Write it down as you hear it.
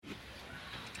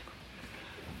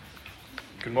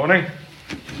Good morning.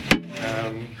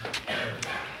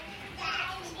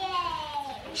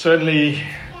 Certainly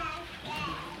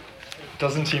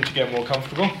doesn't seem to get more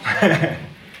comfortable. I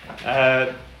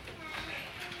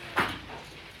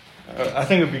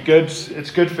think it'd be good. It's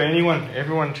good for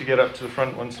everyone to get up to the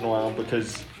front once in a while,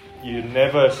 because you're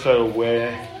never so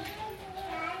aware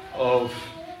of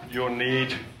your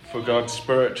need for God's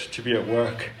Spirit to be at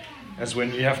work as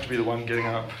when you have to be the one getting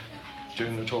up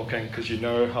doing the talking, because you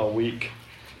know how weak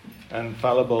and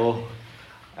fallible,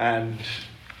 and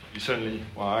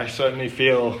I certainly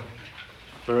feel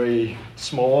very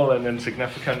small and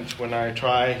insignificant when I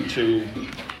try to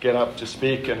get up to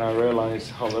speak, and I realize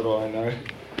how little I know.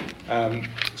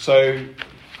 So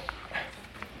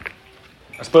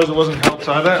I suppose it wasn't helped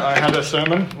either. I had a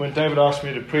sermon. When David asked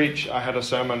me to preach, I had a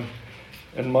sermon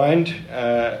in mind,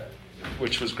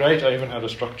 which was great. I even had a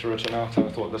structure written out, and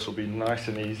I thought this will be nice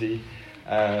and easy.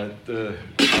 I'll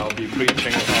be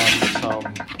preaching on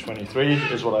Psalm 23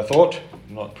 is what I thought,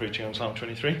 not preaching on Psalm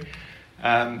 23.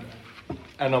 And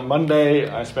on Monday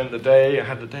I spent the day, I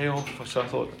had the day off, so I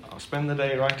thought I'll spend the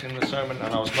day writing the sermon,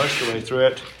 and I was most of the way through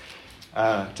it.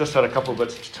 Just had a couple of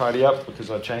bits to tidy up because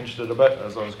I changed it a bit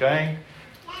as I was going.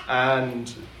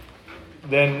 And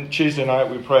then Tuesday night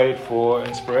we prayed for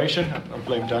inspiration. I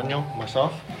blame Daniel,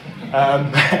 myself.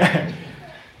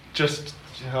 Just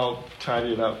to help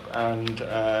tidy it up. And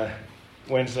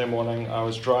Wednesday morning I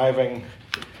was driving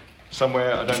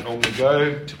somewhere I don't normally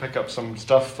go to pick up some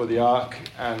stuff for the Ark,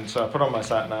 and so I put on my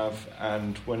sat nav,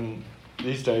 and when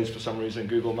these days for some reason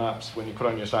Google Maps, when you put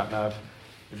on your sat nav,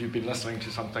 if you've been listening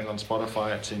to something on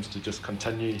Spotify, it seems to just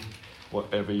continue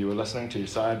whatever you were listening to.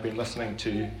 So I had been listening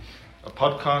to a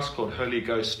podcast called Holy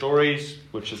Ghost Stories,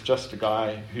 which is just a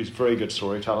guy who's a very good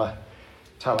storyteller,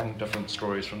 telling different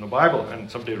stories from the Bible, and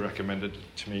somebody recommended it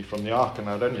to me from the Ark, and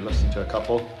I'd only listened to a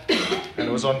couple, and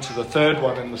it was on to the third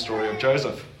one in the story of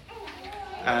Joseph.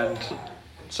 And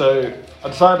so I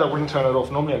decided I wouldn't turn it off.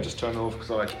 Normally I just turn it off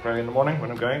because I like to pray in the morning when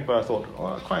I'm going, but I thought,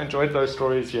 I quite enjoyed those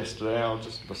stories yesterday, I'll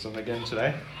just listen again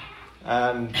today.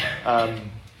 And there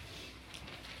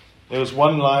was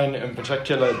one line in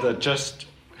particular that just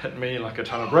hit me like a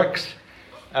ton of bricks,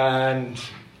 and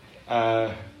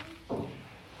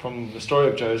from the story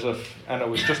of Joseph, and it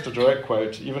was just a direct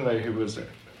quote, even though he was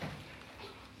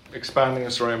expanding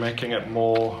the story and making it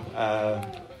more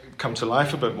come to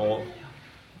life a bit more.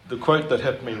 The quote that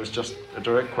hit me was just a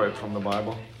direct quote from the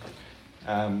Bible.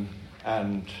 And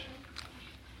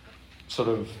sort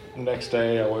of next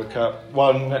day I woke up,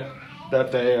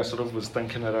 that day I sort of was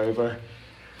thinking it over,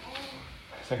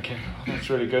 thinking, that's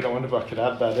really good, I wonder if I could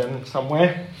add that in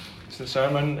somewhere to the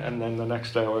sermon. And then the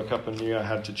next day I woke up and knew I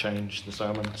had to change the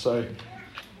sermon. So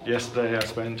yesterday I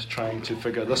spent trying to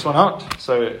figure this one out.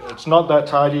 So it's not that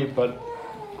tidy, but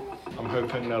I'm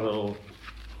hoping that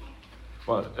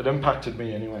it impacted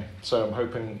me anyway. So I'm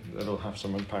hoping it'll have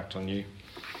some impact on you.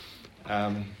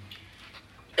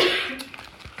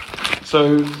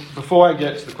 So before I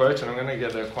get to the quote, and I'm going to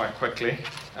get there quite quickly,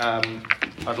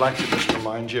 I'd like to just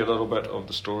remind you a little bit of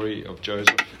the story of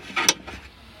Joseph.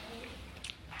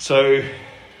 So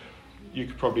you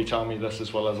could probably tell me this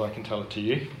as well as I can tell it to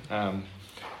you.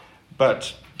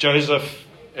 But Joseph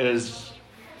is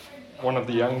one of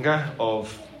the younger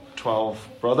of 12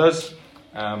 brothers.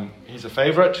 He's a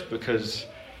favorite because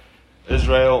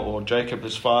Israel, or Jacob,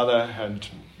 his father,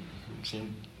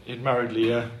 he'd married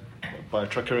Leah by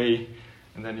trickery,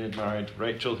 and then he had married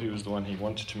Rachel, who was the one he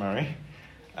wanted to marry,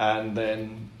 and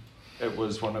then it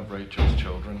was one of Rachel's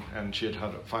children, and she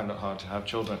had found it hard to have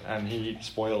children, and he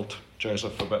spoiled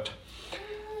Joseph a bit.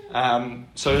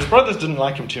 So his brothers didn't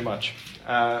like him too much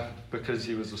because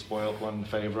he was the spoiled one,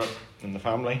 favorite in the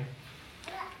family.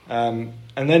 And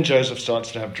then Joseph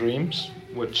starts to have dreams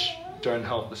which don't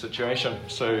help the situation.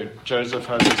 So Joseph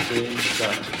has this dream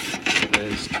that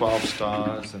there's 12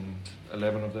 stars and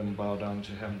 11 of them bow down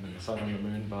to him, and the sun and the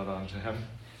moon bow down to him.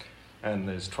 And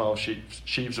there's 12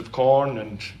 sheaves of corn,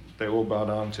 and they all bow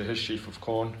down to his sheaf of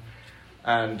corn.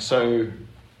 And so,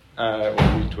 or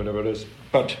wheat, whatever it is.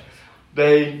 But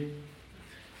he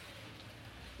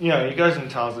goes and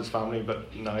tells his family,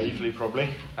 but naively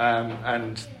probably,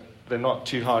 and they're not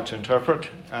too hard to interpret.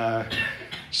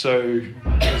 So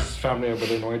his family are a bit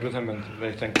annoyed with him, and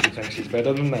they think he thinks he's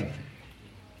better than them.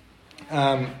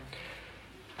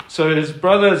 So his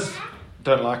brothers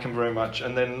don't like him very much,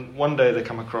 and then one day they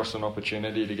come across an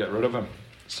opportunity to get rid of him.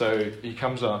 So he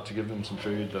comes out to give them some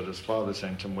food that his father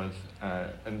sent him with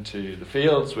into the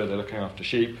fields where they're looking after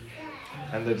sheep,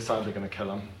 and they decide they're going to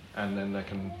kill him, and then they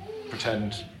can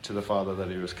pretend to the father that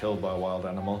he was killed by a wild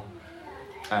animal,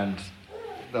 and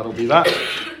that'll be that.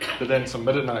 But then some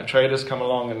Midianite traders come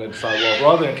along and they decide,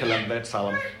 well, rather than kill him, let's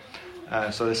sell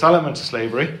him. So they sell him into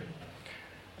slavery.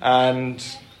 And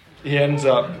he ends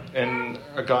up in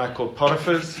a guy called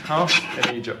Potiphar's house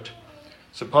in Egypt.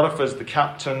 So Potiphar's the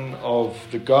captain of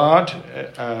the guard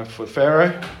for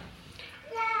Pharaoh.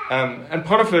 And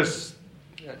Potiphar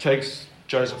takes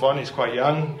Joseph on. He's quite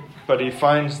young, but he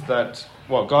finds that,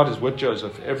 well, God is with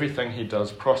Joseph. Everything he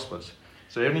does prospers.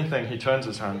 So anything he turns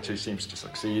his hand to seems to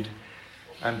succeed.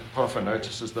 And Potiphar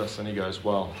notices this and he goes,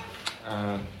 well,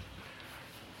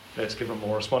 let's give him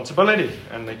more responsibility.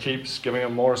 And he keeps giving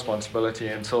him more responsibility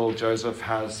until Joseph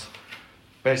has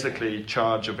basically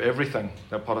charge of everything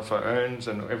that Potiphar owns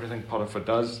and everything Potiphar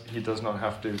does. He does not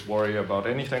have to worry about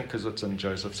anything because it's in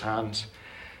Joseph's hands.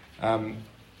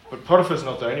 But Potiphar's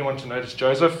not the only one to notice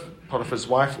Joseph. Potiphar's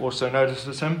wife also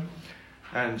notices him.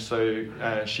 And so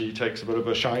she takes a bit of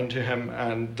a shine to him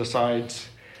and decides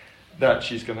that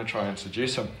she's going to try and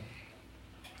seduce him.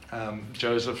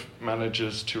 Joseph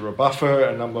manages to rebuff her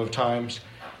a number of times,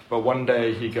 but one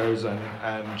day he goes in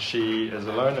and she is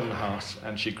alone in the house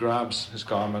and she grabs his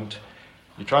garment.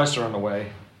 He tries to run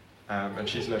away and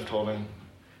she's left holding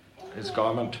his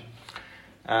garment.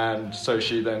 And so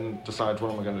she then decides,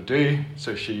 what am I going to do?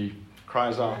 So she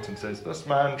cries out and says, this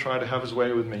man tried to have his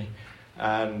way with me.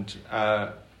 And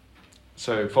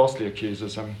so falsely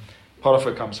accuses him.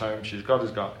 Potiphar comes home, she's got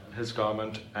his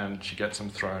garment, and she gets him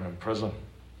thrown in prison.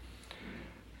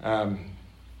 And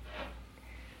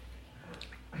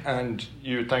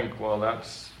you would think, well,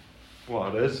 that's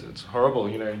what it is. It's horrible.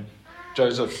 You know,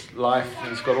 Joseph's life,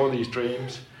 he's got all these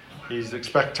dreams. He's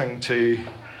expecting to,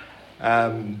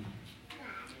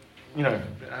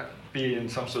 be in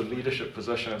some sort of leadership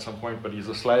position at some point, but he's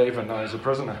a slave and now he's a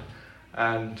prisoner.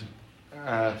 And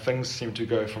things seem to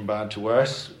go from bad to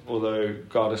worse, although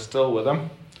God is still with him,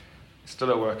 still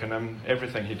at work in him.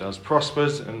 Everything he does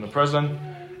prospers in the prison,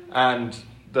 and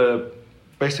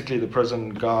basically the prison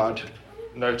guard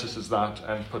notices that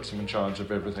and puts him in charge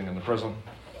of everything in the prison.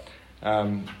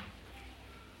 And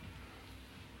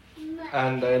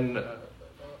then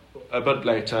a bit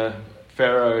later,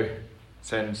 Pharaoh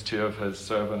sends two of his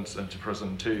servants into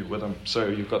prison too with him. So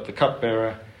you've got the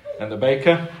cupbearer and the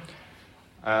baker.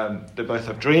 They both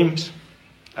have dreams,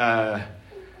 and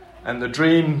the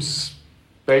dreams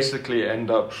basically end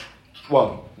up,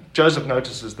 well, Joseph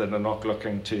notices that they're not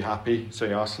looking too happy, so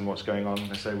he asks them what's going on.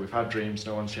 They say, we've had dreams,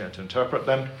 no one's here to interpret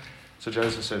them. So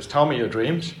Joseph says, tell me your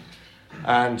dreams.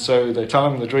 And so they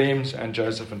tell him the dreams, and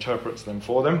Joseph interprets them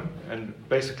for them. And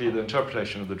basically the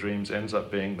interpretation of the dreams ends up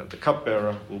being that the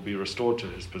cupbearer will be restored to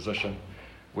his position,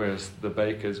 whereas the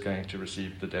baker is going to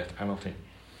receive the death penalty.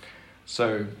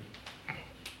 So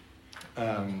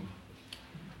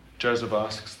Joseph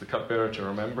asks the cupbearer to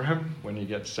remember him when he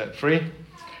gets set free.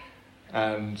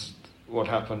 And what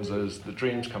happens is the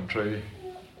dreams come true.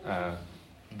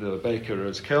 The baker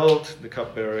is killed. The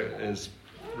cupbearer is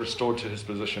restored to his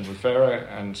position with Pharaoh,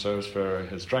 and so is Pharaoh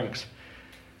his drinks.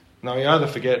 Now he either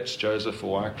forgets Joseph,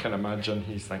 or I can imagine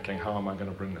he's thinking, how am I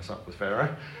going to bring this up with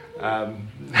Pharaoh?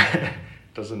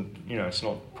 It's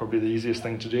not probably the easiest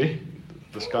thing to do.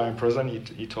 This guy in prison,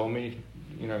 he told me,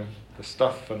 the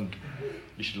stuff, and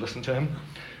you should listen to him,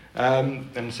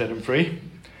 and set him free.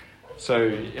 So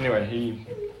anyway,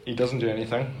 he doesn't do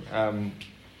anything.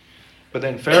 But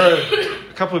then Pharaoh,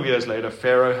 a couple of years later,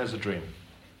 Pharaoh has a dream.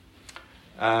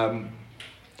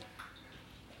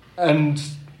 And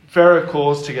Pharaoh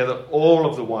calls together all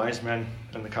of the wise men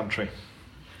in the country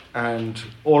and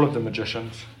all of the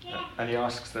magicians, and he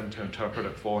asks them to interpret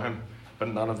it for him, but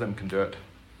none of them can do it.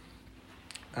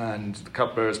 And the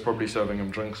cupbearer is probably serving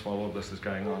him drinks while all of this is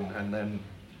going on, and then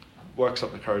works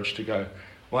up the courage to go,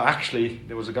 well, actually,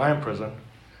 there was a guy in prison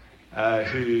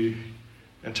who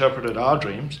interpreted our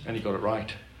dreams, and he got it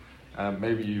right.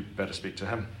 Maybe you better speak to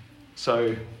him.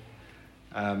 So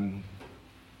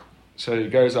he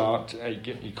goes out,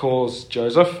 he calls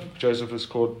Joseph. Joseph is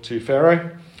called to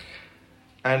Pharaoh,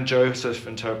 and Joseph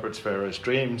interprets Pharaoh's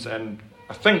dreams. And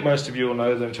I think most of you will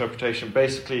know the interpretation.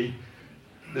 Basically,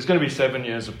 there's going to be 7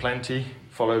 years of plenty,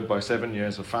 followed by 7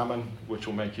 years of famine, which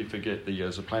will make you forget the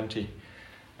years of plenty.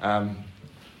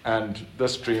 And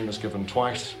this dream is given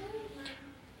twice.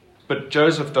 But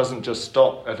Joseph doesn't just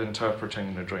stop at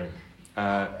interpreting the dream.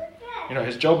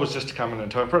 His job was just to come and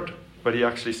interpret, but he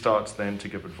actually starts then to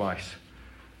give advice.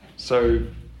 So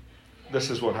this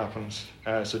is what happens.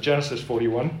 So Genesis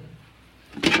 41,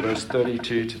 verse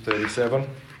 32 to 37.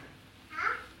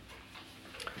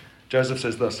 Joseph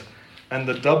says this, and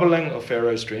the doubling of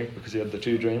Pharaoh's dream, because he had the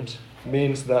two dreams,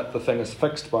 means that the thing is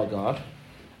fixed by God,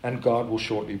 and God will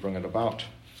shortly bring it about.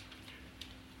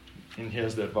 And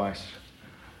here's the advice.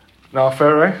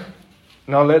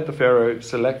 Now let the Pharaoh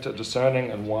select a discerning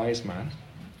and wise man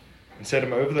and set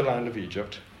him over the land of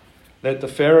Egypt. Let the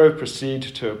Pharaoh proceed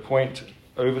to appoint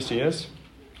overseers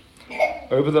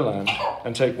over the land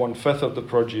and take 1/5 of the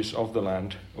produce of the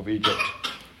land of Egypt,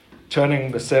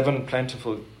 during the 7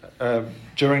 plentiful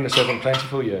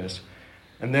years,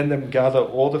 and then them gather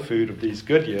all the food of these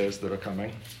good years that are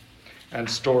coming, and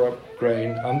store up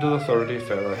grain under the authority of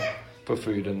Pharaoh for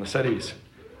food in the cities,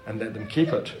 and let them keep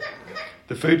it.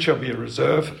 The food shall be a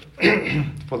reserve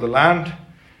for the land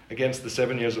against the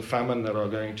 7 years of famine that are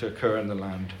going to occur in the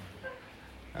land,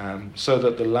 so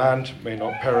that the land may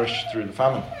not perish through the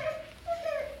famine.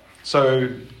 So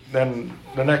then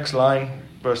the next line,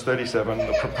 verse 37,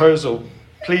 the proposal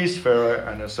pleased Pharaoh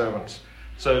and his servants.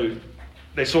 So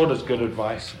they saw it as good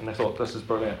advice and they thought, this is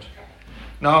brilliant.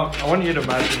 Now, I want you to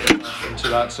imagine yourself into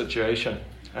that situation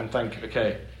and think,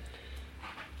 okay,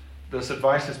 this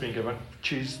advice has been given.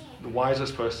 Choose the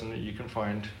wisest person that you can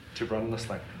find to run this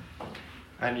thing.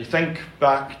 And you think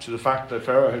back to the fact that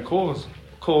Pharaoh had called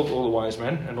all the wise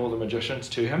men and all the magicians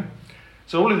to him.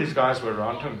 So all of these guys were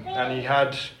around him, and he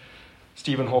had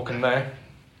Stephen Hawking there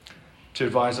to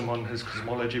advise him on his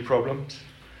cosmology problems.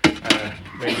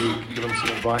 Maybe give him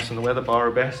some advice on the weather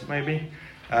bar best, maybe.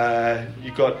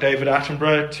 You got David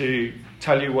Attenborough to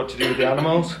tell you what to do with the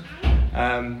animals,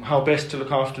 how best to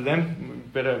look after them.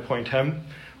 Better appoint him.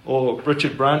 Or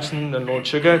Richard Branson and Lord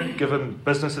Sugar, give him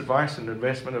business advice and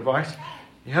investment advice.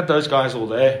 You had those guys all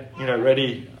there,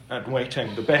 ready and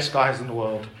waiting, the best guys in the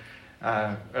world,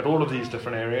 at all of these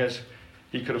different areas.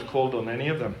 He could have called on any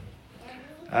of them.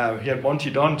 He had Monty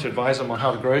Don to advise him on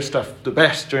how to grow stuff the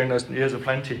best during those years of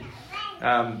plenty.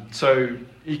 So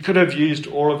he could have used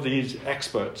all of these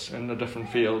experts in the different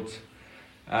fields.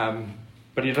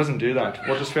 But he doesn't do that.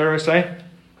 What does Pharaoh say?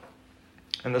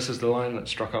 And this is the line that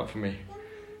struck out for me.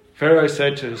 Pharaoh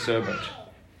said to his servant,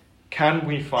 "Can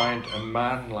we find a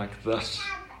man like this,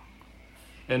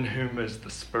 in whom is the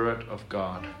Spirit of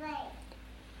God?"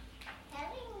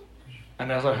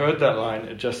 And as I heard that line,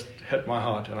 it just hit my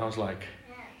heart, and I was like,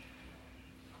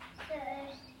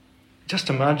 just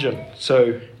imagine.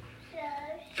 So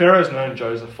Pharaoh's known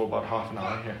Joseph for about half an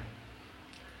hour here.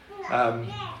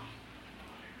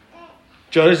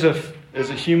 Joseph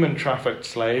is a human trafficked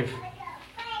slave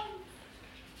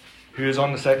who is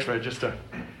on the sex register.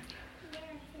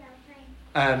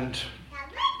 And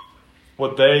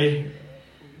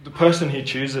the person he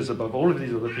chooses above all of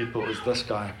these other people is this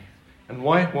guy. And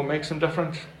why? What makes him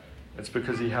different? It's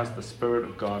because he has the Spirit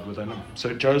of God within him.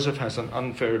 So Joseph has an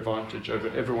unfair advantage over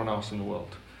everyone else in the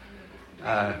world.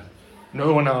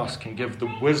 No one else can give the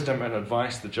wisdom and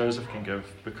advice that Joseph can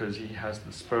give because he has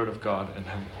the Spirit of God in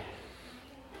him.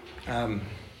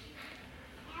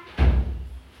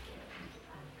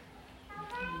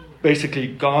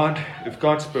 Basically, if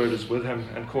God's Spirit is with him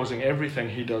and causing everything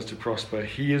he does to prosper,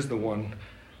 he is the one.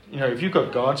 If you've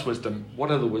got God's wisdom,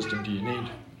 what other wisdom do you need?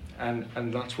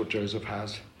 And that's what Joseph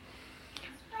has.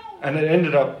 And it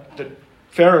ended up that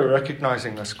Pharaoh,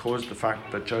 recognizing this, caused the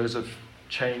fact that Joseph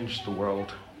changed the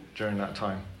world during that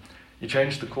time. He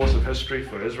changed the course of history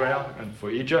for Israel and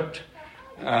for Egypt.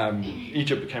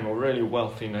 Egypt became a really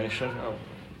wealthy nation.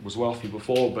 It was wealthy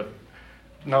before, but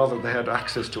now that they had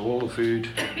access to all the food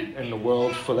in the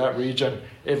world for that region,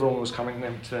 everyone was coming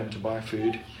to them to buy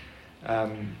food.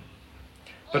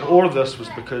 But all of this was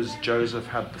because Joseph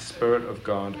had the Spirit of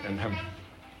God in him.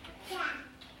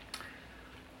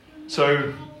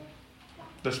 So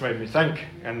this made me think,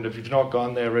 and if you've not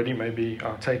gone there already, maybe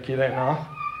I'll take you there now.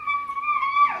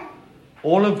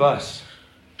 All of us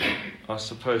are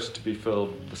supposed to be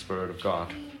filled with the Spirit of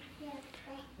God.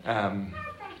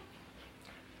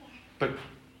 But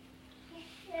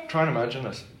try and imagine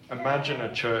this. Imagine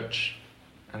a church,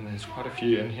 and there's quite a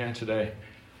few in here today.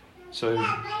 So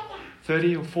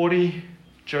 30 or 40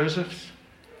 Josephs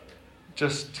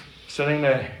just sitting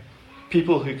there,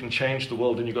 people who can change the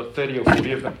world, and you've got 30 or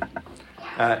 40 of them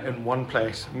in one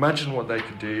place. Imagine what they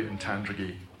could do in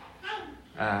Tandragee.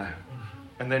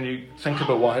 And then you think a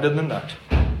bit wider than that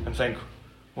and think,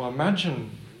 well,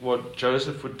 imagine what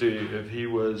Joseph would do if he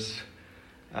was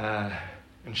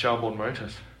in Shelbourne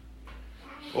Motors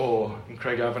or in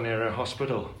Craigavon Area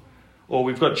Hospital. Or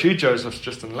we've got 2 Josephs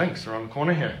just in Links around the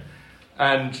corner here.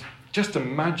 And just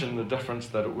imagine the difference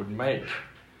that it would make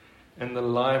in the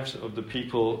lives of the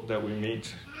people that we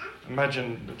meet.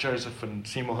 Imagine Joseph in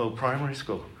Seymour Hill Primary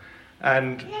School.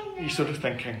 And you're sort of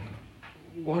thinking,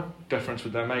 what difference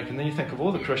would that make? And then you think of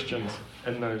all the Christians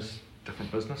in those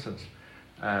different businesses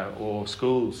or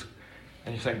schools.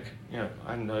 And you think,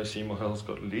 I know Seymour Hill's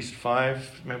got at least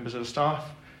 5 members of the staff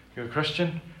who are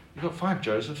Christian. You've got 5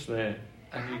 Josephs there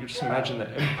And you can just imagine the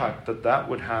impact that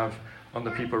would have on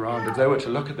the people around if they were to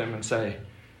look at them and say,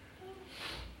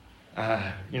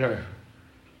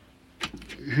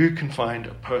 who can find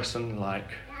a person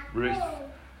like Ruth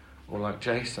or like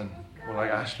Jason or like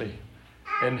Ashley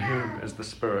in whom is the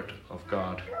Spirit of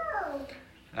God?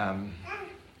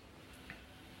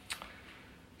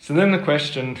 So then the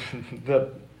question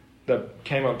that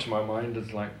came up to my mind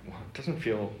is like, well, it doesn't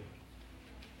feel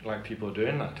like people are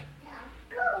doing that.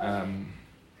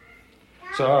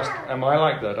 So I asked, am I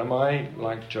like that? Am I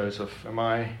like Joseph? Am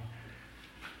I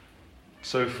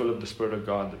so full of the Spirit of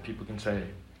God that people can say,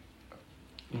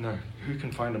 who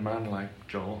can find a man like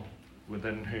Joel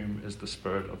within whom is the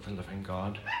Spirit of the living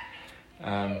God?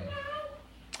 And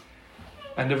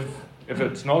if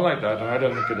it's not like that, and I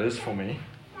don't think it is for me,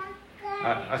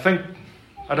 I think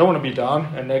I don't want to be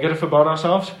down and negative about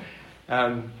ourselves,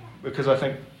 because I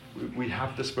think we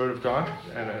have the Spirit of God,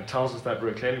 and it tells us that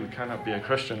very clearly. We cannot be a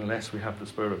Christian unless we have the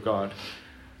Spirit of God.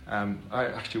 I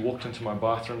actually walked into my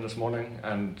bathroom this morning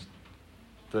and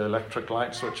the electric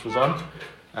light switch was on,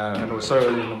 and it was so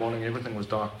early in the morning, everything was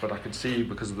dark, but I could see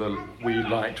because of the wee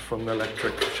light from the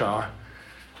electric shower.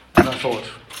 And I thought,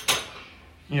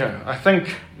 I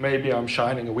think maybe I'm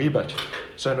shining a wee bit.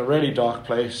 So in a really dark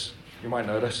place, you might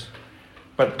notice,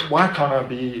 but why can't I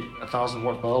be a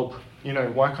 1,000-watt bulb?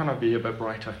 Why can't I be a bit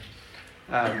brighter?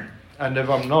 And if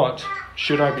I'm not,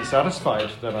 should I be satisfied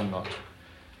that I'm not?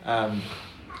 And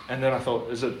then I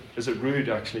thought, is it rude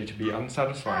actually to be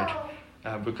unsatisfied?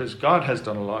 Because God has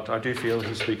done a lot. I do feel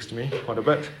He speaks to me quite a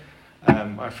bit.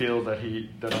 I feel that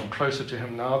I'm closer to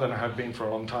Him now than I have been for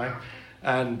a long time.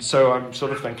 And so I'm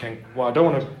sort of thinking, well, I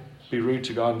don't want to be rude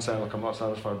to God and say, look, I'm not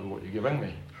satisfied with what you're giving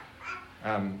me.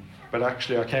 But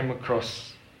actually, I came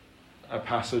across a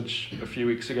passage a few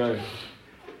weeks ago,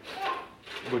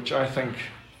 which I think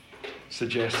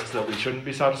suggests that we shouldn't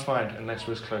be satisfied unless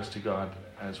we're as close to God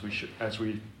as we should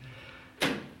be.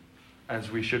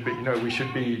 We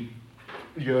should be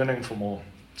yearning for more.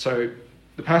 So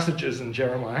the passage is in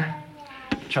Jeremiah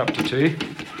chapter 2,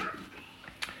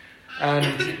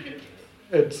 and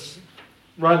it's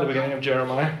right at the beginning of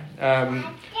Jeremiah.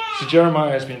 So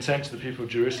Jeremiah has been sent to the people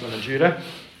of Jerusalem and Judah,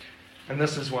 and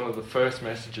this is one of the first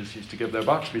messages he's to give. They're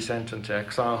about to be sent into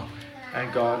exile,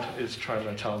 and God is trying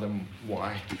to tell them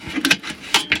why.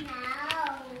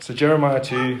 So Jeremiah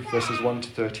 2, verses 1 to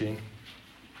 13.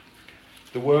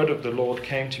 The word of the Lord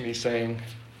came to me, saying,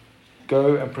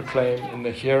 Go and proclaim in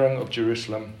the hearing of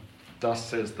Jerusalem, thus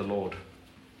says the Lord.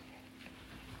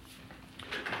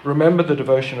 Remember the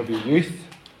devotion of your youth,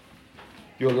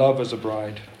 your love as a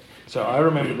bride. So I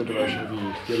remember the devotion of your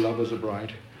youth, your love as a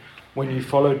bride, when you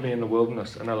followed me in the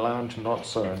wilderness in a land not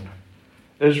sown.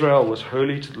 Israel was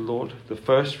holy to the Lord, the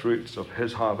first fruits of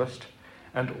his harvest,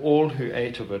 and all who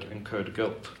ate of it incurred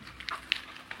guilt.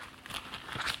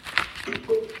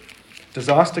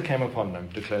 Disaster came upon them,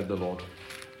 declared the Lord.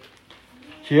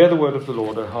 Hear the word of the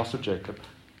Lord, O house of Jacob,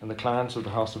 and the clans of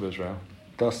the house of Israel.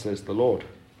 Thus says the Lord.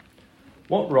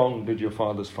 What wrong did your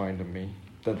fathers find in me,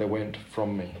 that they went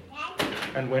from me,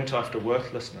 and went after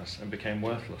worthlessness, and became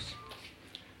worthless?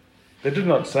 They did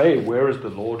not say, Where is the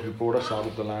Lord who brought us out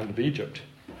of the land of Egypt,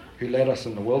 who led us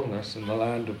in the wilderness, in the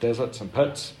land of deserts and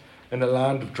pits, in a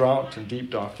land of drought and deep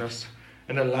darkness,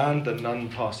 in a land that none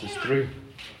passes through,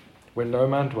 where no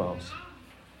man dwells.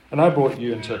 And I brought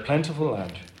you into a plentiful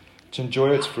land, to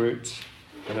enjoy its fruits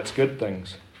and its good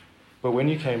things. But when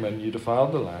you came in, you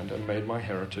defiled the land and made my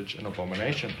heritage an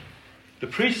abomination. The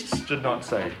priests did not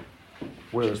say,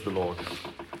 Where is the Lord?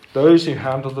 Those who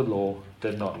handled the law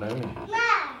did not know me.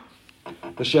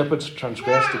 The shepherds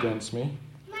transgressed against me,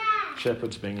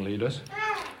 shepherds being leaders.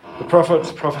 The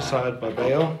prophets prophesied by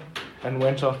Baal and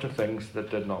went after things that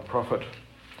did not profit.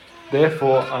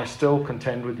 Therefore I still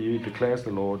contend with you, declares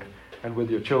the Lord, and with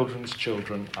your children's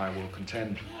children I will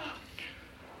contend.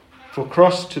 For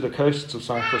cross to the coasts of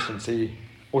Cyprus and sea,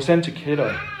 or send to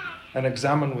Kedar, and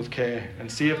examine with care, and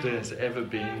see if there has ever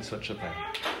been such a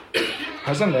thing.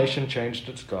 Has a nation changed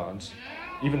its gods,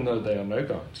 even though they are no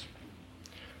gods?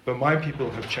 But my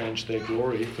people have changed their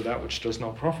glory for that which does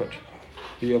not profit.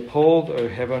 Be appalled, O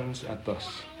heavens, at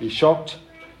this. Be shocked,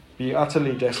 be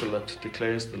utterly desolate,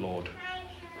 declares the Lord.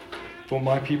 For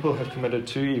my people have committed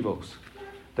two evils.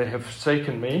 They have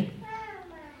forsaken me,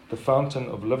 the fountain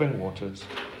of living waters,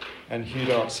 and hewed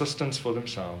out cisterns for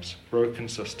themselves, broken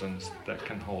cisterns that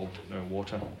can hold no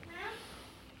water.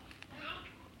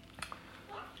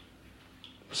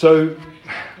 So,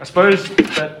 I suppose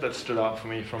that stood out for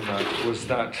me from that was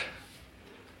that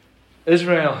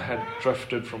Israel had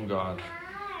drifted from God.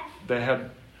 They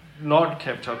had not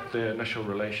kept up their initial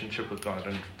relationship with God.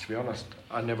 And to be honest,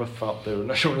 I never felt their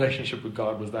initial relationship with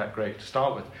God was that great to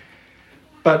start with.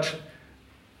 But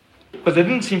they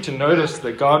didn't seem to notice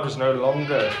that God was no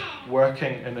longer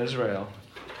working in Israel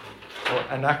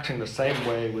and acting the same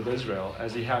way with Israel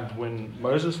as he had when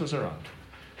Moses was around.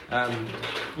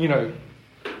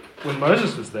 When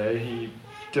Moses was there, he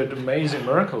did amazing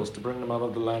miracles to bring them out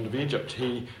of the land of Egypt.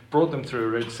 He brought them through a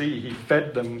Red Sea. He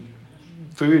fed them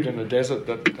food in a desert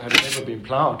that had never been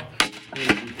plowed.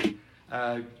 He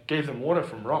gave them water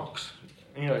from rocks.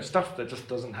 Stuff that just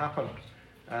doesn't happen.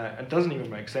 It doesn't even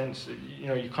make sense.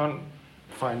 You can't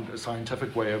find a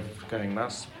scientific way of going,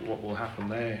 that's what will happen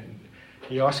there.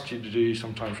 He asks you to do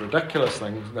sometimes ridiculous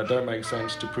things that don't make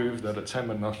sense to prove that it's him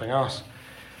and nothing else.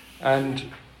 And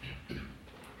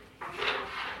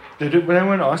they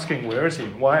weren't asking, where is he?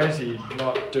 Why is he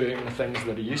not doing the things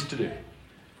that he used to do?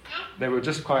 They were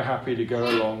just quite happy to go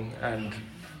along, and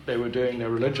they were doing their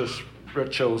religious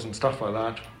rituals and stuff like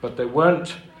that, but they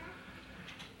weren't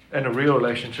in a real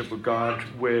relationship with God,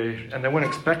 and they weren't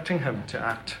expecting him to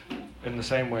act in the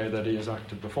same way that he has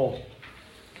acted before.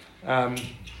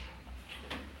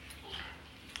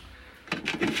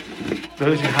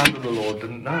 Those who handled the Lord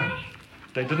didn't know.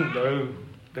 They didn't know.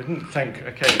 They didn't think,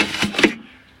 okay,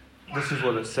 this is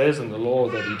what it says in the law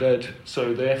that he did,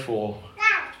 so therefore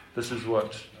this is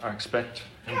what I expect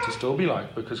him to still be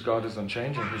like, because God is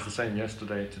unchanging. He's the same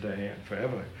yesterday, today, and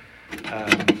forever.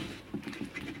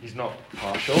 He's not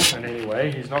partial in any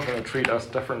way. He's not going to treat us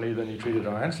differently than he treated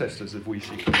our ancestors if we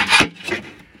seek him.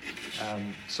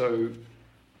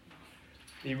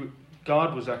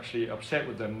 God was actually upset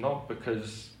with them, not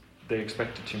because they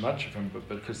expected too much of him, but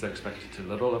because they expected too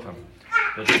little of him.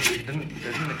 They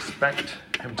didn't expect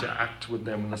him to act with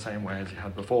them in the same way as he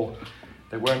had before.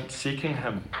 They weren't seeking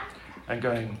him and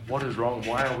going, what is wrong?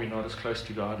 Why are we not as close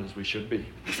to God as we should be?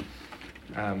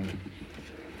 I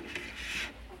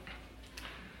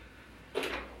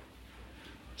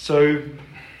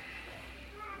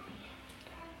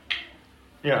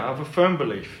have a firm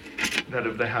belief that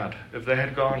if they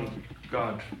had gone,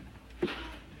 God,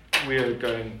 we are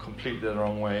going completely the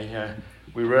wrong way here.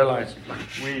 We realize,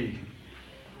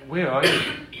 where are you?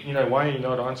 Why are you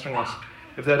not answering us?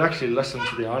 If they'd actually listened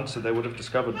to the answer, they would have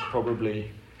discovered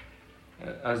probably,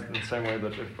 as in the same way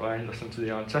that if I listened to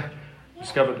the answer,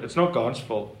 discovered it's not God's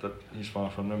fault that he's far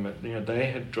from them.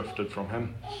 They had drifted from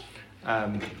him.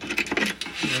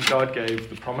 God gave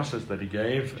the promises that he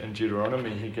gave in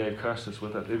Deuteronomy. He gave curses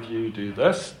with it. If you do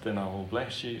this, then I will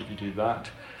bless you. If you do that,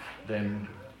 then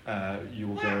you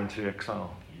will go into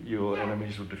exile. Your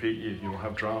enemies will defeat you. You will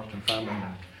have drought and famine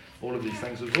and all of these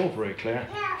things. It's all very clear.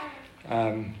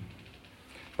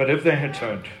 But if they had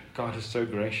turned, God is so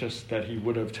gracious that he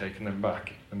would have taken them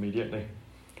back immediately.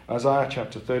 Isaiah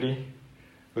chapter 30,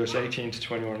 verse 18 to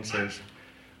 21 says,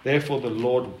 "Therefore the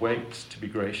Lord waits to be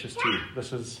gracious to you."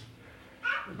 This is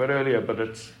a bit earlier, but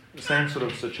it's the same sort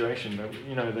of situation.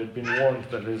 They've been warned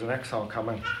that there's an exile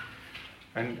coming.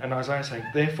 And Isaiah is saying,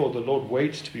 "Therefore the Lord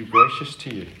waits to be gracious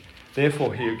to you.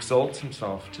 Therefore he exalts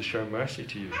himself to show mercy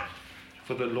to you.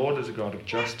 For the Lord is a God of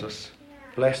justice.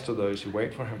 Blessed are those who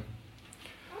wait for him.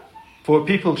 For a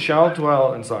people shall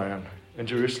dwell in Zion. In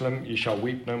Jerusalem you shall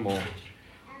weep no more.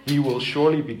 He will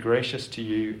surely be gracious to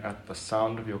you at the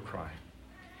sound of your cry.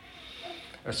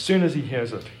 As soon as he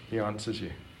hears it, he answers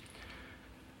you.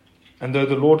 And though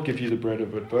the Lord give you the bread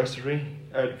of adversity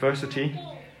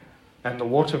and the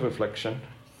water of affliction,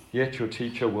 yet your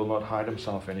teacher will not hide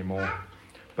himself anymore,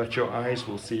 but your eyes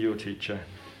will see your teacher,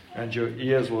 and your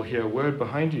ears will hear a word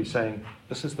behind you saying,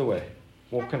 'This is the way,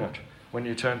 walk in it,' when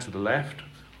you turn to the left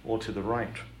or to the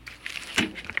right."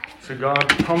 So God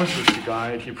promises to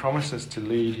guide, he promises to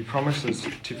lead, he promises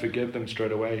to forgive them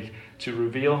straight away, to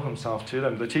reveal himself to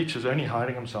them. The teacher's only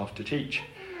hiding himself to teach,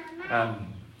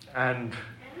 and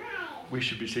we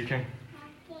should be seeking.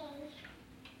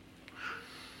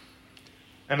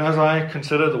 And as I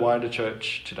consider the wider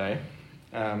church today,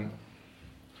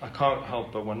 I can't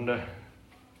help but wonder,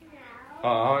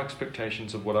 are our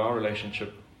expectations of what our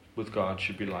relationship with God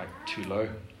should be like too low?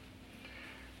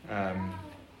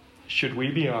 Should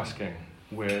we be asking,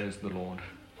 where is the Lord?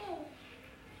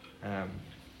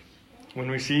 When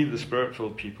we see the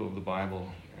spirit-filled people of the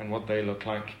Bible and what they look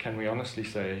like, can we honestly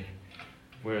say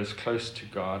we're as close to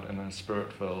God and as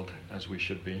spirit-filled as we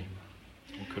should be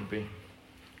or could be?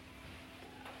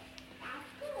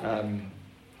 And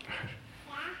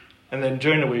then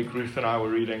during the week, Ruth and I were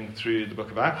reading through the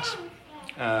book of Acts,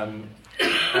 and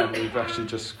we've actually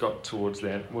just got towards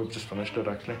the end. We've just finished it,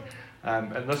 actually.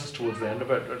 And this is towards the end of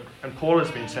it. And Paul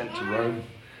has been sent to Rome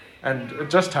And it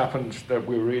just happened that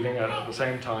we were reading it at the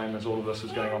same time as all of this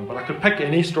was going on. But I could pick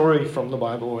any story from the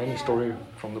Bible or any story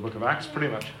from the book of Acts, pretty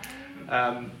much,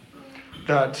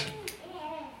 that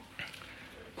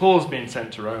Paul's been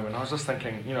sent to Rome. And I was just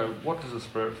thinking, what does a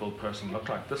spirit-filled person look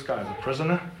like? This guy is a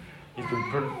prisoner.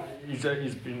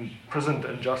 He's been imprisoned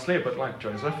unjustly, a bit like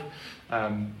Joseph.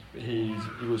 He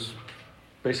was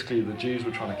basically, the Jews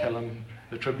were trying to kill him.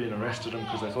 The tribune arrested him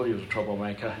because they thought he was a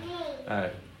troublemaker.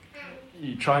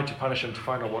 He tried to punish him to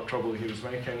find out what trouble he was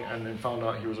making, and then found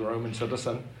out he was a Roman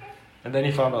citizen. And then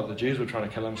he found out the Jews were trying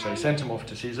to kill him, so he sent him off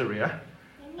to Caesarea,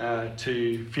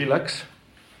 to Felix,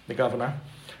 the governor.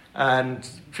 And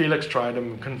Felix tried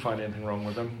him and couldn't find anything wrong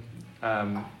with him.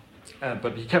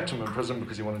 But he kept him in prison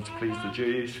because he wanted to please the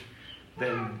Jews.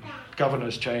 Then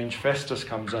governors change, Festus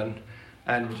comes in,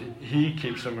 and he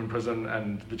keeps him in prison,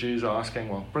 and the Jews are asking,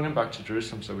 well, bring him back to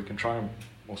Jerusalem so we can try him,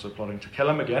 also plotting to kill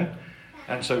him again.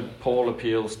 And so Paul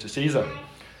appeals to Caesar.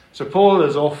 So Paul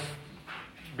is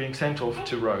being sent off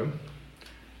to Rome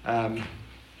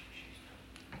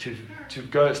to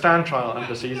go stand trial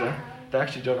under Caesar. They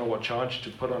actually don't know what charge to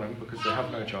put on him because they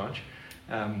have no charge.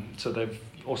 So they've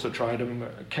also tried him.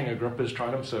 King Agrippa's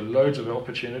tried him. So loads of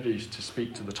opportunities to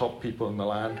speak to the top people in the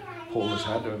land Paul has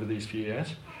had over these few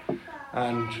years.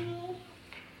 And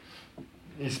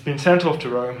he's been sent off to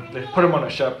Rome. They put him on a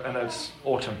ship, and it's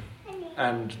autumn.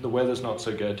 And the weather's not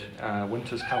so good.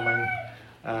 Winter's coming,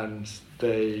 and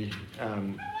they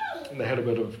had a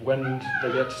bit of wind.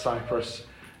 They get to Cyprus.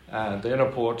 They're in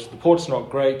a port. The port's not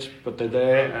great, but they're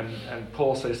there, and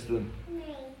Paul says to them,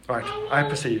 right, I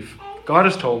perceive. God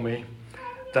has told me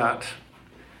that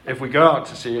if we go out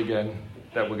to sea again,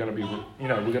 that we're going to be,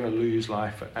 we're going to lose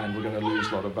life, and we're going to lose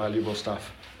a lot of valuable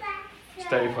stuff.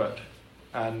 Stay put.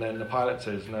 And then the pilot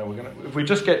says, no, if we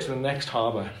just get to the next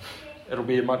harbour, it'll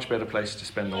be a much better place to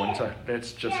spend the winter.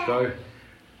 Let's just go.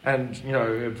 And,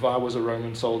 if I was a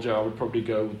Roman soldier, I would probably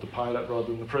go with the pilot rather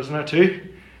than the prisoner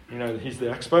too. He's the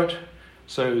expert.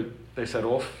 So they set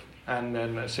off. And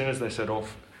then as soon as they set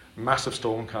off, a massive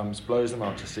storm comes, blows them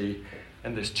out to sea.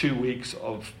 And there's 2 weeks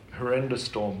of horrendous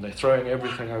storm. They're throwing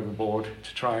everything overboard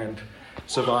to try and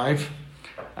survive.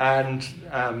 And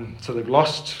so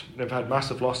they've had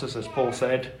massive losses, as Paul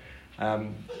said.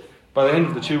 By the end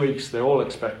of the 2 weeks, they're all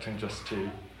expecting just to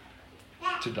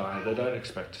die. They don't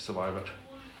expect to survive it.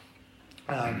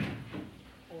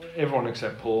 Everyone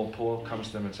except Paul. Paul comes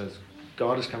to them and says,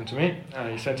 God has come to me,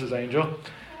 and he sent his angel.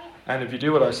 And if you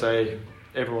do what I say,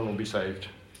 everyone will be saved.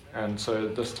 And so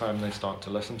this time they start to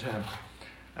listen to him.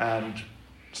 And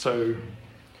so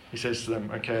he says to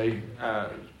them, okay,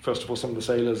 first of all, some of the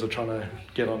sailors are trying to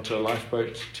get onto a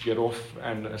lifeboat to get off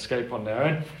and escape on their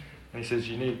own. And he says,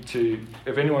 you need to,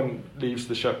 if anyone leaves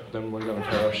the ship, then we're going to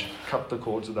perish. Cut the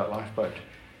cords of that lifeboat.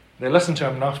 They listen to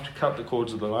him enough to cut the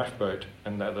cords of the lifeboat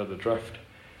and let it adrift.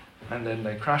 And then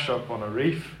they crash up on a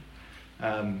reef,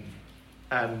 and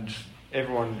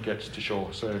everyone gets to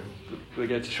shore. So they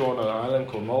get to shore on an island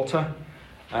called Malta,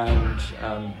 and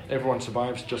everyone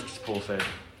survives, just as Paul said.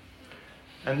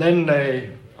 And then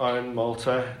they are in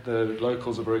Malta. The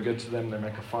locals are very good to them. They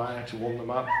make a fire to warm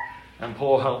them up. And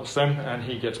Paul helps them, and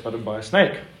he gets bitten by a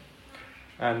snake.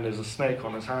 And there's a snake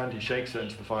on his hand. He shakes it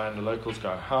into the fire, and the locals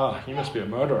go, he must be a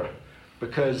murderer.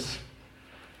 Because,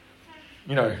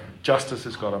 justice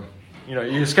has got him.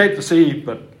 He escaped the sea,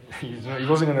 but he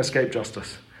wasn't going to escape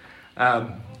justice.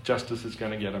 Justice is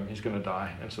going to get him. He's going to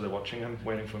die. And so they're watching him,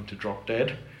 waiting for him to drop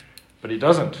dead. But he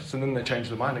doesn't. So then they change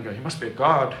their mind and go, he must be a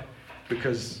god,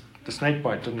 because the snake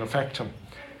bite didn't affect him.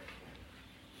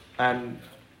 And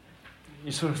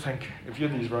you sort of think, if you're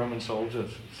these Roman soldiers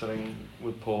sitting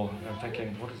with Paul and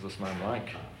thinking, what is this man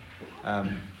like?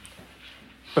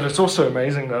 But it's also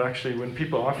amazing that actually when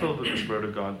people are filled with the Spirit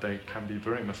of God, they can be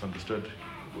very misunderstood.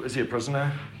 Is he a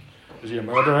prisoner? Is he a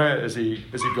murderer? Is he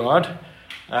God?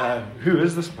 Who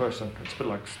is this person? It's a bit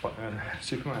like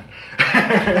Superman.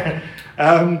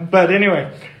 But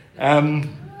anyway, I've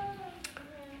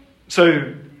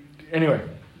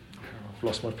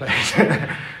lost my place.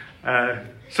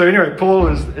 So anyway, Paul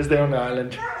is there on the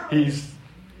island.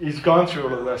 He's gone through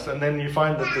all of this, and then you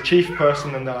find that the chief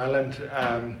person in the island,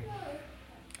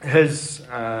 his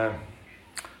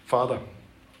father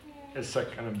is sick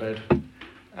and in bed,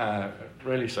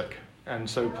 really sick. And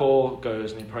so Paul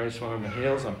goes and he prays for him and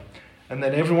heals him. And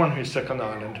then everyone who's sick on the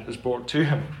island is brought to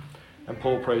him, and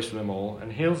Paul prays for them all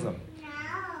and heals them.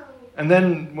 And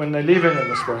then when they're leaving in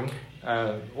the spring,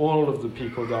 all of the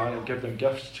people go and give them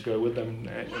gifts to go with them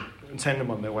and send them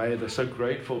on their way. They're so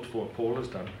grateful for what Paul has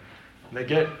done. And they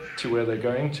get to where they're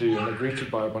going to, and they're greeted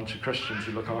by a bunch of Christians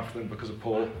who look after them because of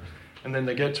Paul. And then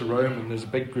they get to Rome and there's a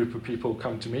big group of people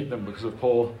come to meet them because of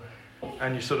Paul.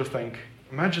 And you sort of think,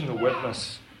 imagine the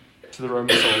witness to the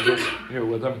Roman soldiers who are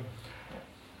with him.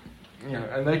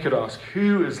 And they could ask,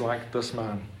 who is like this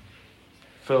man,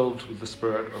 filled with the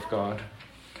Spirit of God?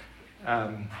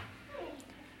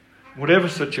 Whatever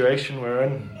situation we're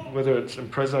in, whether it's in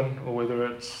prison or whether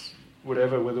it's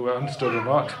whatever, whether we're understood or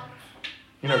not,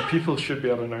 people should be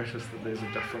able to notice that there's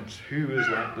a difference. Who is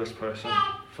like this person,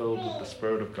 filled with the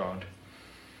Spirit of God?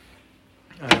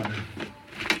 I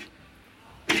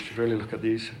should really look at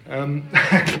these.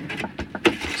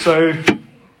 So,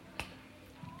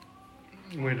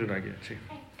 where did I get to?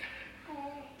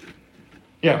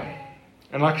 Yeah,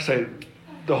 and like I say,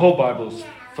 the whole Bible's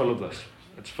full of this.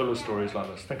 It's full of stories like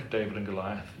this. Think of David and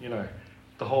Goliath.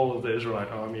 The whole of the Israelite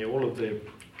army, all of their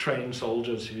trained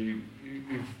soldiers who've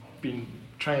been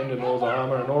trained in all the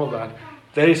armour and all of that,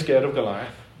 they're scared of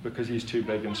Goliath because he's too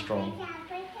big and strong.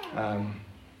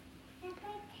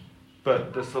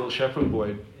 But this little shepherd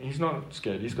boy, he's not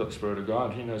scared. He's got the Spirit of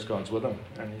God. He knows God's with him.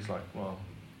 And he's like, well,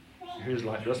 who's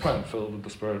like this man, filled with the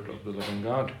Spirit of the living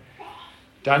God?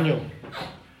 Daniel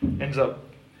ends up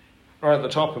right at the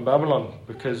top in Babylon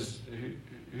because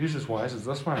who's as wise as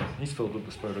this man? He's filled with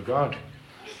the Spirit of God.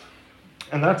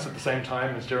 And that's at the same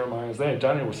time as Jeremiah is there.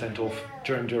 Daniel was sent off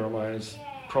during Jeremiah's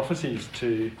prophecies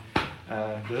to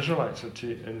the Israelites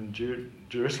in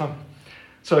Jerusalem.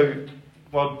 So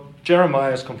while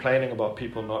Jeremiah is complaining about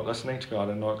people not listening to God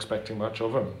and not expecting much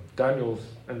of him, Daniel's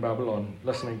in Babylon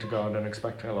listening to God and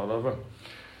expecting a lot of him.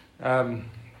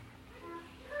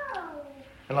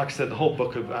 And like I said, the whole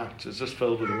book of Acts is just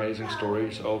filled with amazing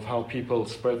stories of how people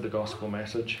spread the gospel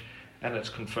message, and it's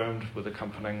confirmed with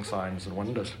accompanying signs and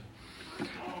wonders.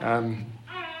 And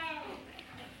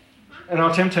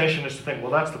our temptation is to think,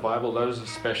 well, that's the Bible, those are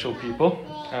special people.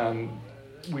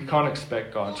 We can't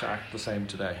expect God to act the same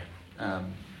today.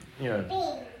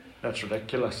 That's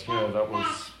ridiculous. That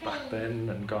was back then,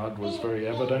 and God was very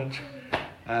evident.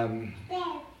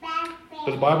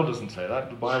 But the Bible doesn't say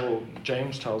that. The Bible,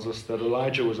 James tells us that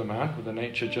Elijah was a man with a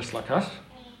nature just like us.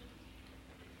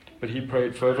 But he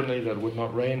prayed fervently that it would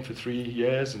not rain for 3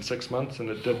 years and 6 months, and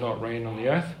it did not rain on the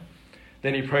earth.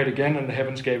 Then he prayed again, and the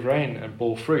heavens gave rain and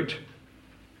bore fruit.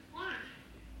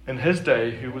 In his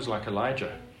day, who was like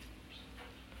Elijah,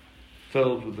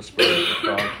 filled with the Spirit of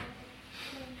God.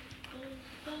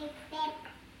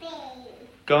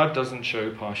 God doesn't show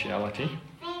partiality.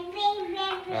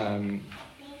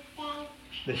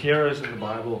 The heroes in the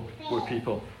Bible were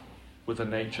people with a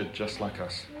nature just like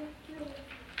us.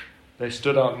 They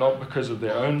stood out not because of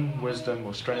their own wisdom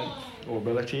or strength or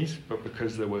abilities, but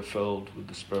because they were filled with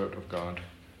the Spirit of God.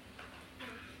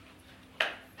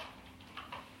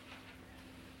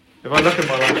 If I look at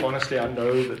my life honestly, I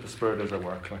know that the Spirit is at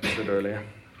work, like I said earlier.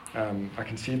 I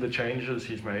can see the changes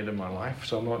He's made in my life,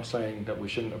 so I'm not saying that we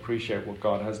shouldn't appreciate what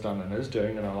God has done and is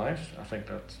doing in our lives. I think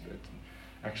that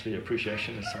actually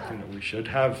appreciation is something that we should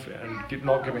have, and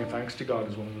not giving thanks to God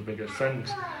is one of the biggest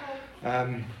sins.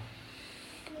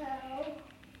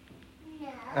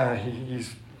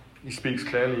 He speaks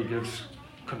clearly, he gives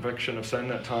conviction of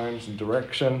sin at times and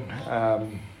direction.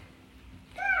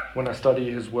 When I study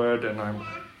His Word, and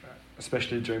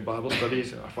especially during Bible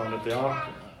studies, I find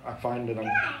that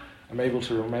I'm able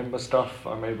to remember stuff.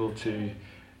 I'm able to,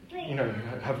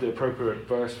 have the appropriate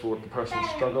verse for what the person's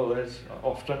struggle is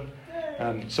often.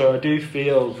 So I do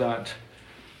feel that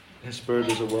His Spirit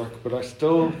is at work, but I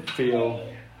still feel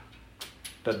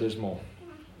that there's more.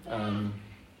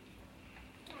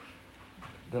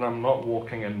 That I'm not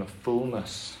walking in the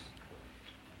fullness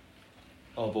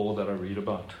of all that I read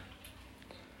about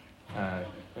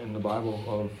in the Bible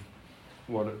of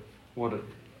what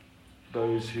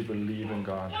those who believe in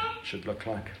God should look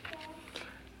like.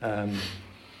 And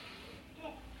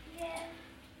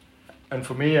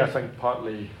for me, I think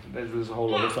partly, there's a whole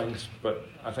lot of things, but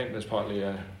I think there's partly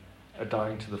a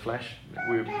dying to the flesh.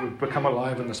 We've become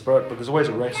alive in the Spirit, but there's always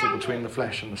a wrestle between the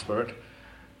flesh and the Spirit.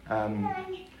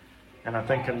 And I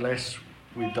think unless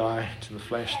we die to the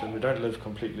flesh, then we don't live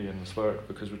completely in the Spirit,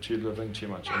 because we're living too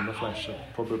much in the flesh,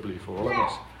 probably for all of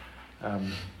us.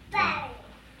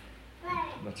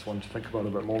 That's one to think about a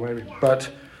bit more maybe.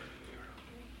 But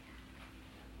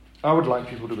I would like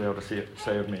people to be able to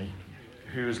say of me,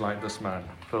 who is like this man,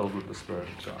 filled with the Spirit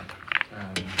of God.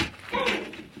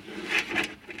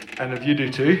 And if you do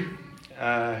too,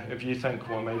 if you think,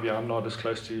 well, maybe I'm not as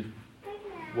close to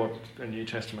what a New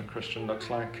Testament Christian looks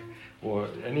like, or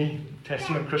any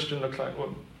Testament Christian looks like, what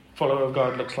follower of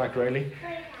God looks like really,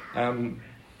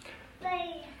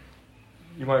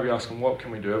 you might be asking, what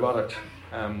can we do about it?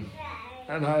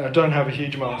 And I don't have a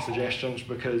huge amount of suggestions,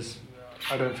 because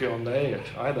I don't feel I'm there yet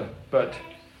either, but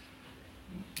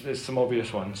there's some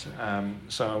obvious ones.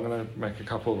 So I'm going to make a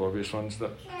couple of obvious ones.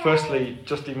 That firstly,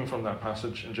 just even from that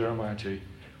passage in Jeremiah 2,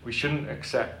 we shouldn't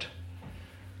accept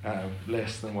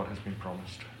less than what has been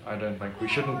promised. I don't think we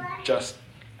shouldn't just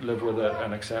live with it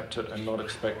and accept it and not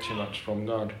expect too much from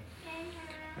God.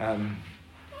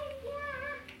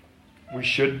 We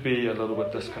should be a little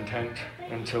bit discontent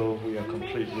until we are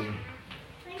completely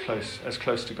as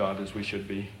close to God as we should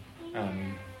be.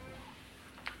 I'm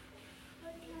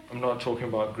not talking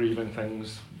about grieving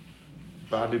things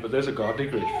badly, but there's a godly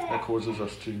grief that causes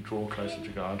us to draw closer to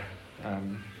God.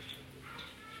 And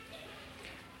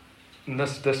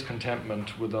this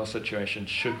discontentment with our situation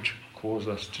should cause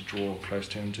us to draw close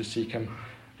to Him, to seek Him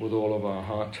with all of our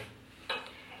heart.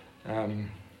 And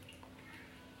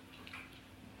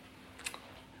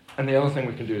the other thing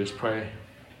we can do is pray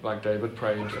like David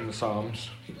prayed in the Psalms.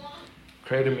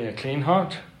 Create in me a clean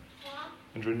heart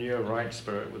and renew a right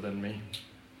spirit within me.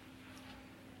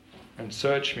 And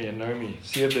search me and know me.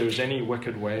 See if there is any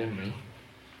wicked way in me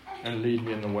and lead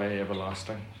me in the way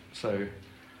everlasting. So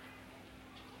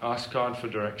ask God for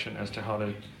direction as to how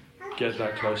to get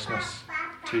that closeness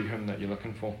to Him that you're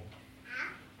looking for.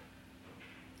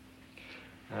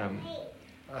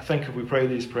 I think if we pray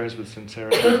these prayers with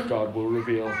sincerity, God will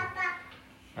reveal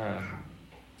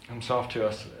Himself to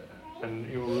us, and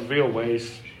He will reveal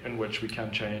ways in which we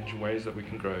can change, ways that we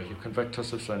can grow. He'll convict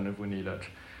us of sin if we need it.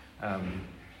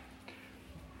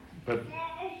 But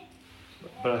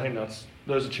I think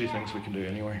those are two things we can do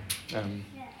anyway.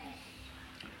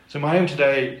 So my aim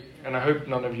today, and I hope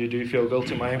none of you do feel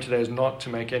guilty, my aim today is not to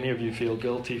make any of you feel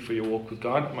guilty for your walk with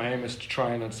God. My aim is to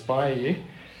try and inspire you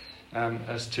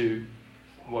as to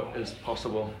what is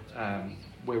possible,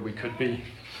 where we could be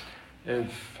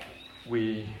if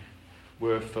we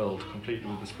were filled completely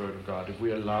with the Spirit of God, if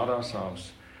we allowed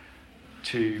ourselves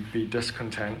to be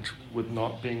discontent with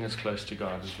not being as close to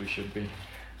God as we should be,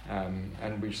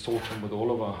 and we sought Him with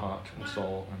all of our heart and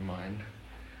soul and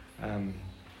mind.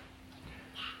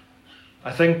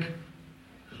 I think,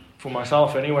 for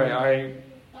myself anyway,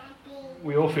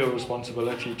 we all feel a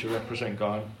responsibility to represent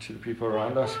God to the people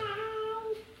around us.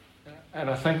 And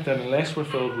I think that unless we're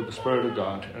filled with the Spirit of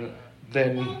God,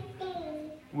 then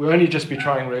we'll only just be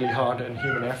trying really hard in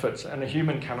human efforts, and a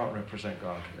human cannot represent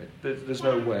God. There's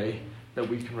no way that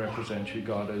we can represent who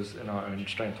God is in our own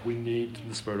strength. We need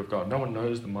the Spirit of God. No one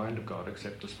knows the mind of God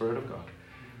except the Spirit of God.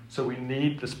 So we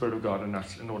need the Spirit of God in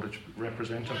us in order to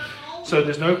represent Him. So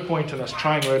there's no point in us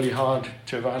trying really hard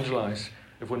to evangelize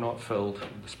if we're not filled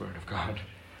with the Spirit of God,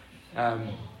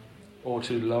 or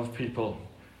to love people.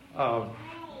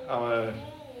 Our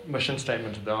mission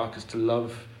statement of the Ark is to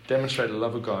demonstrate the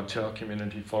love of God to our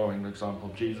community following the example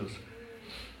of Jesus.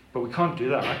 But we can't do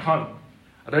that.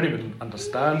 I don't even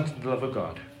understand the love of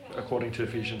God, according to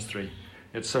Ephesians 3.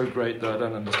 It's so great that I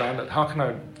don't understand it. How can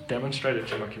I demonstrate it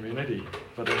to my community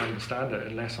if I don't understand it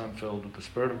unless I'm filled with the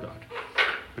Spirit of God?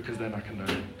 Because then I can know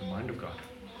the mind of God.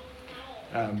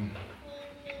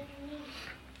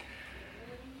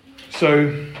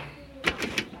 So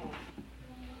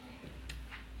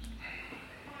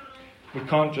we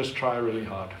can't just try really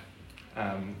hard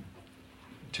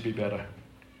to be better.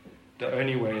 The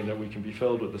only way that we can be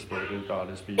filled with the Spirit of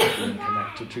God is being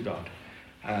connected to God.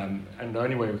 And the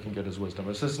only way we can get His wisdom.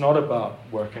 It's not about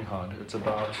working hard. It's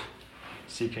about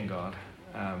seeking God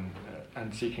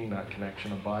and seeking that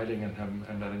connection, abiding in Him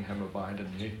and letting Him abide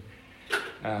in you.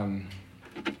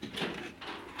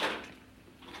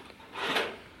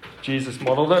 Jesus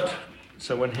modeled it.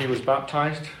 So when He was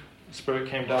baptized, the Spirit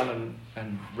came down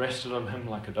and rested on Him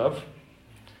like a dove.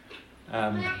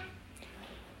 And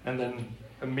then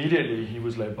immediately He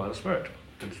was led by the Spirit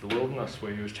into the wilderness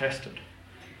where He was tested.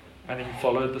 And He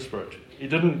followed the Spirit. He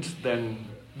didn't then,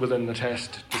 within the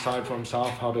test, decide for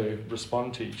Himself how to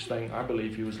respond to each thing. I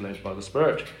believe He was led by the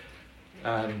Spirit.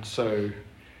 And so,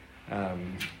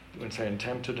 when Satan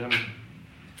tempted Him,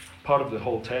 part of the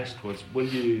whole test was, will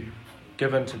you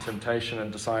give in to temptation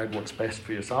and decide what's best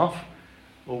for yourself?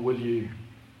 Or will you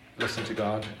listen to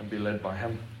God and be led by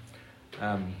Him?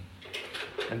 And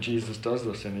Jesus does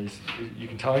this, and you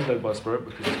can tell He's led by the Spirit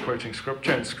because He's quoting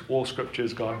Scripture, and all Scripture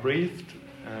is God-breathed,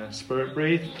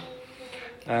 Spirit-breathed.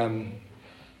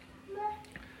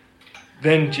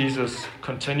 Then Jesus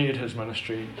continued His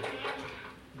ministry,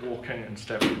 walking in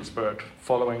step with the Spirit,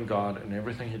 following God in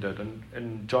everything He did. And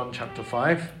in John chapter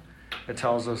 5, it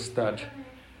tells us that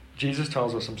Jesus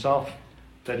tells us Himself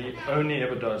that He only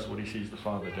ever does what He sees the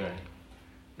Father doing.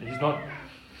 He's not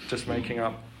just making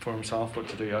up for Himself what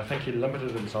to do. I think He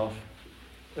limited Himself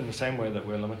in the same way that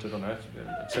we're limited on earth.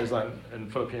 It says that in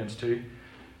Philippians 2,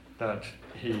 that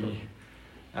He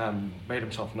made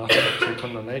himself nothing, took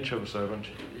on the nature of a servant.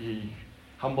 He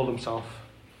humbled himself.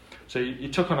 So he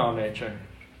took on our nature.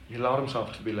 He allowed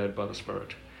himself to be led by the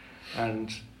Spirit.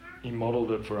 And he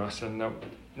modeled it for us. And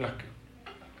look,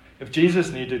 if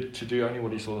Jesus needed to do only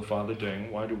what he saw the Father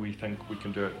doing, why do we think we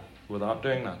can do it without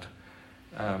doing that?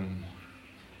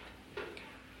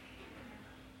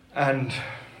 And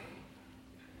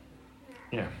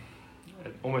yeah,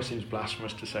 it almost seems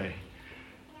blasphemous to say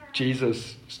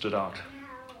Jesus stood out,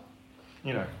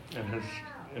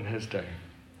 in his day.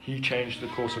 He changed the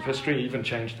course of history, even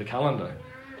changed the calendar.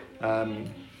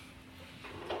 And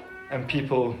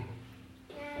people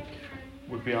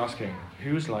would be asking,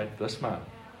 who's like this man,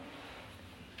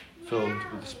 filled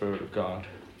with the Spirit of God?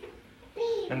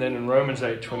 And then in Romans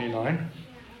 8:29,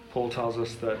 Paul tells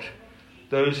us that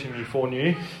those whom he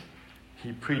foreknew,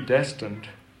 he predestined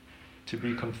to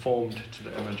be conformed to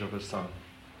the image of his Son.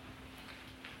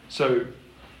 So,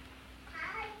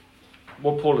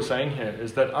 what Paul is saying here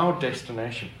is that our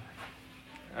destination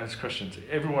as Christians,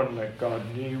 everyone that God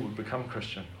knew would become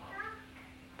Christian,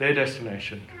 their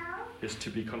destination is to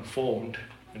be conformed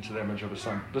into the image of his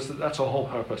Son. That's our whole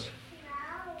purpose.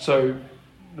 So,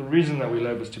 the reason that we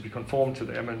live is to be conformed to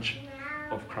the image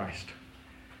of Christ.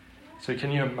 So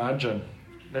can you imagine,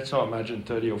 let's not imagine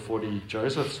 30 or 40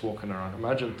 Josephs walking around.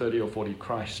 Imagine 30 or 40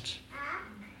 Christs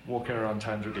walking around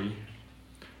Tandragee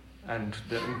and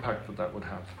the impact that would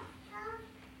have.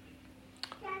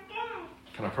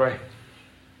 Can I pray?